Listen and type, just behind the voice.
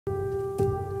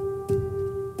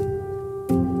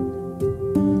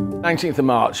19th of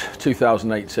March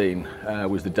 2018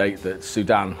 was the date that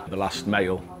Sudan, the last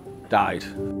male, died.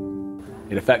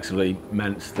 It effectively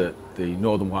meant that the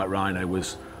Northern White Rhino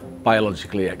was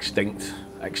biologically extinct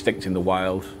in the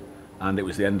wild, and it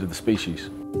was the end of the species.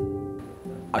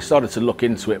 I started to look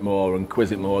into it more and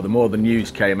quiz it more. The more the news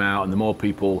came out and the more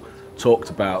people talked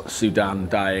about Sudan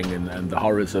dying and the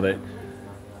horrors of it.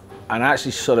 And I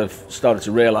actually sort of started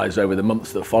to realise over the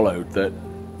months that followed that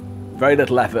very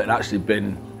little effort had actually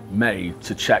been made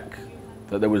to check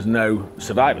that there was no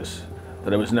survivors, that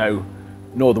there was no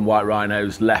Northern White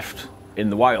Rhinos left in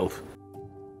the wild.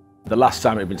 The last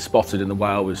time it had been spotted in the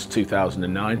wild was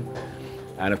 2009.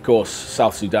 And of course,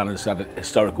 South Sudan has had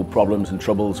historical problems and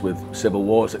troubles with civil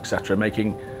wars, etc.,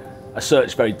 making a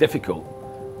search very difficult,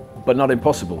 but not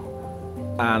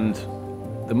impossible. And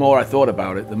the more I thought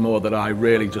about it, the more that I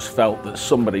really just felt that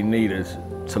somebody needed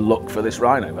to look for this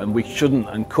rhino, and we shouldn't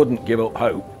and couldn't give up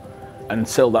hope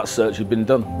until that search had been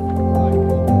done.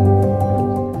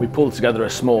 We pulled together a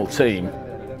small team.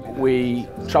 We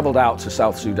travelled out to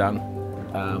South Sudan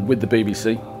with the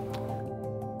BBC,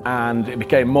 and it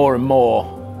became more and more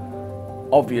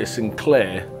obvious and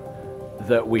clear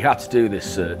that we had to do this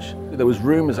search. There was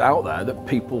rumours out there that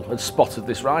people had spotted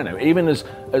this rhino. Even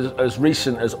as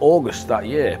recent as August that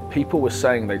year, people were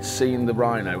saying they'd seen the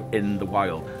rhino in the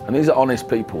wild. And these are honest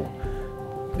people.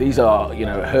 These are,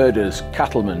 herders,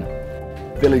 cattlemen,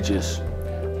 villagers.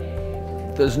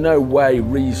 There's no way,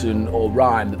 reason or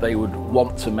rhyme that they would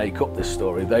want to make up this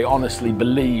story. They honestly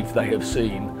believe they have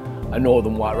seen a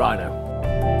Northern White Rhino.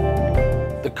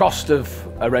 The cost of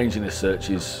arranging this search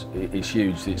is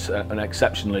huge. It's an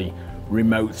exceptionally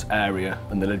remote area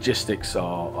and the logistics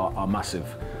are massive.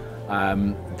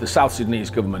 The South Sudanese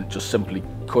government just simply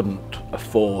couldn't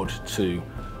afford to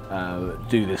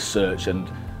do this search, and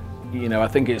I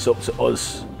think it's up to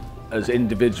us as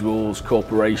individuals,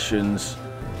 corporations,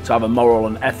 to have a moral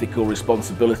and ethical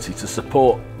responsibility to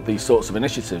support these sorts of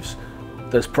initiatives.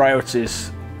 There's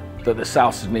priorities that the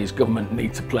South Sudanese government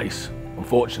need to place,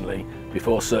 unfortunately,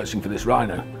 before searching for this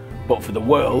rhino. But for the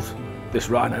world, this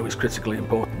rhino is critically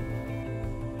important.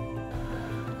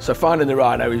 So finding the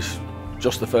rhino is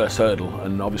just the first hurdle,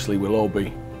 and obviously we'll all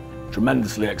be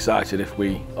tremendously excited if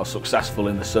we are successful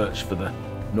in the search for the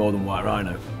Northern White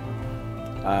Rhino.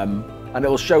 And it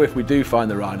will show, if we do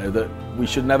find the rhino, that we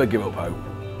should never give up hope.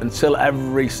 Until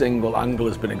every single angle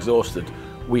has been exhausted,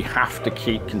 we have to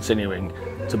keep continuing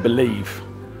to believe.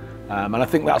 And I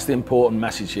think that's the important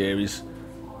message here, is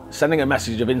sending a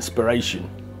message of inspiration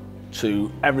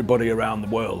to everybody around the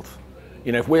world.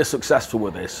 If we're successful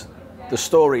with this, the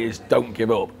story is don't give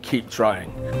up, keep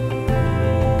trying.